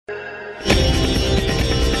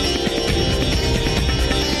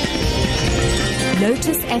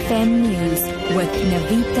Lotus FM News with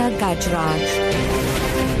Navita Gajraj.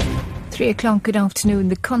 3 o'clock, good afternoon.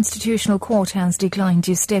 The Constitutional Court has declined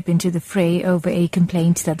to step into the fray over a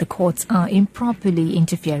complaint that the courts are improperly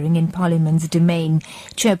interfering in Parliament's domain.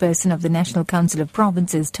 Chairperson of the National Council of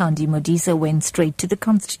Provinces, Thandi Modise, went straight to the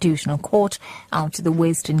Constitutional Court after the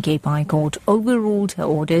Western Cape High Court overruled her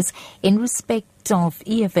orders in respect of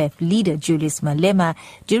EFF leader Julius Malema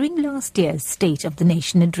during last year's State of the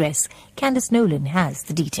Nation address. Candice Nolan has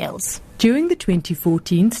the details. During the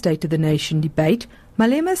 2014 State of the Nation debate,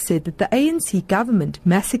 Malema said that the ANC government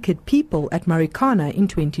massacred people at Marikana in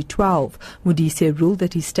 2012. Modise ruled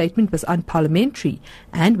that his statement was unparliamentary,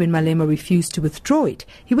 and when Malema refused to withdraw it,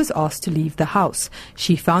 he was asked to leave the House.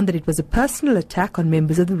 She found that it was a personal attack on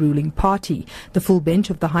members of the ruling party. The full bench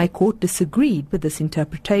of the High Court disagreed with this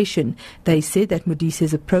interpretation. They said that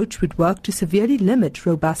Modise's approach would work to severely limit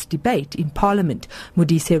robust debate in Parliament.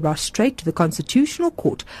 Modise rushed straight to the Constitutional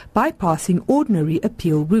Court, bypassing ordinary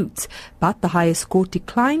appeal routes, but the highest court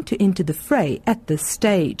declined to enter the fray at this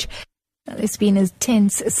stage. There's been a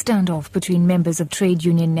tense standoff between members of trade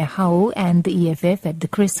union Nehau and the EFF at the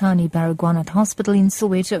Chris Hani Baragwanath Hospital in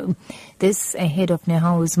Soweto. This ahead of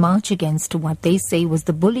Nehau's march against what they say was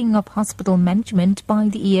the bullying of hospital management by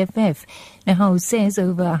the EFF. Nehau says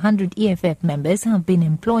over 100 EFF members have been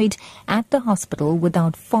employed at the hospital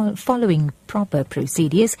without following proper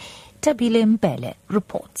procedures. Tabile Mbele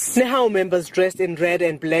reports. Nehau members dressed in red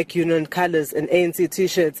and black union colours and ANC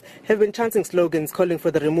t-shirts have been chanting slogans calling for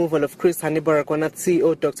the removal of Chris Hani Baragwanath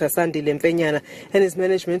CEO Dr. Sandile Mfenyana and his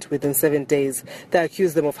management within 7 days. They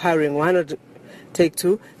accuse them of hiring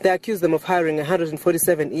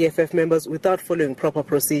 147 EFF members without following proper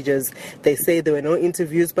procedures. They say there were no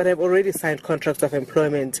interviews but have already signed contracts of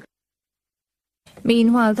employment.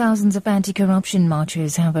 Meanwhile, thousands of anti-corruption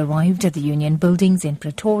marchers have arrived at the union buildings in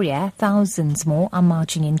Pretoria. Thousands more are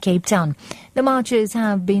marching in Cape Town. The marchers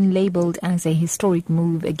have been labelled as a historic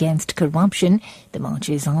move against corruption. The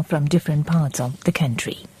marchers are from different parts of the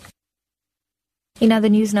country. In other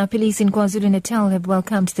news now, police in KwaZulu-Natal have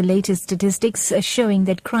welcomed the latest statistics showing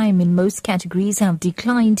that crime in most categories have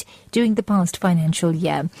declined during the past financial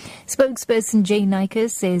year. Spokesperson Jay Naika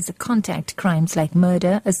says contact crimes like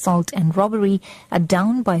murder, assault and robbery are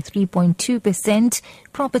down by 3.2%.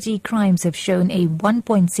 Property crimes have shown a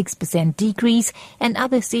 1.6% decrease and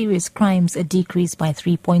other serious crimes a decrease by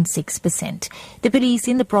 3.6%. The police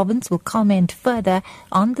in the province will comment further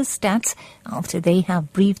on the stats after they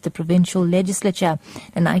have briefed the provincial legislature.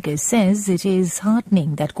 Naika says it is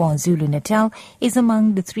heartening that KwaZulu-Natal is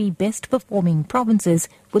among the 3 best performing provinces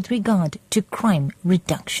with regard to crime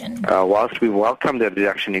reduction. Whilst we welcome the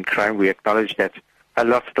reduction in crime, we acknowledge that a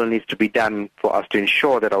lot still needs to be done for us to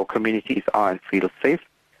ensure that our communities are and feel safe.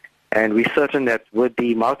 And we're certain that with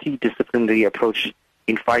the multidisciplinary approach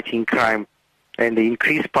in fighting crime and the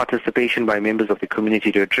increased participation by members of the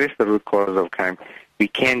community to address the root cause of crime, we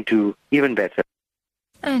can do even better.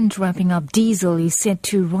 And wrapping up, diesel is set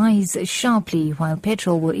to rise sharply while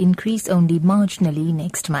petrol will increase only marginally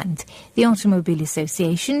next month. The Automobile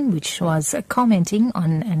Association, which was commenting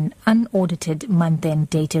on an unaudited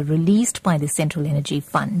month-end data released by the Central Energy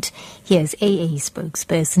Fund. Here's AA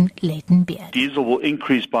spokesperson Leighton Beard. Diesel will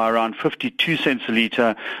increase by around 52 cents a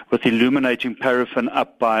litre, with illuminating paraffin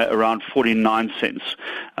up by around 49 cents.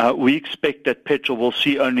 We expect that petrol will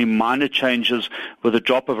see only minor changes, with a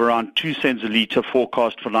drop of around 2 cents a litre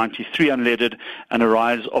forecast for 93 unleaded and a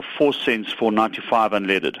rise of 4 cents for 95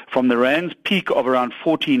 unleaded. From the rand's peak of around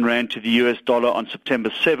 14 rand to the US dollar on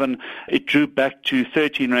September 7, it drew back to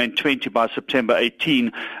 13 rand 20 by September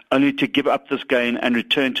 18, only to give up this gain and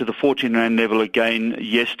return to the 14 rand level again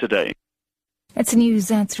yesterday. That's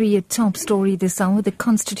news at 3, a top story this hour. The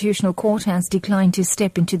Constitutional Court has declined to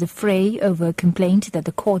step into the fray over a complaint that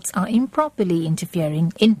the courts are improperly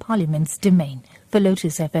interfering in Parliament's domain. For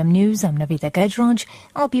Lotus FM News, I'm Navita Gajraj.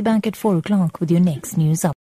 I'll be back at 4 o'clock with your next news up.